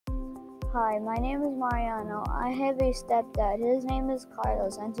Hi, my name is Mariano. I have a stepdad. His name is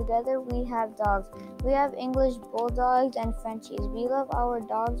Carlos, and together we have dogs. We have English bulldogs and Frenchies. We love our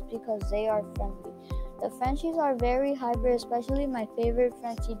dogs because they are friendly. The Frenchies are very hyper, especially my favorite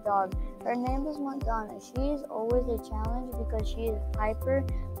Frenchie dog. Her name is Madonna. She is always a challenge because she is hyper,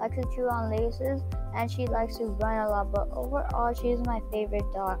 likes to chew on laces, and she likes to run a lot. But overall, she is my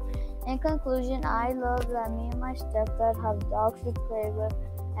favorite dog. In conclusion, I love that me and my stepdad have dogs to play with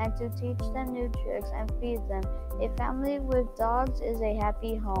and to teach them new tricks and feed them. A family with dogs is a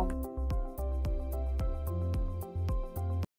happy home.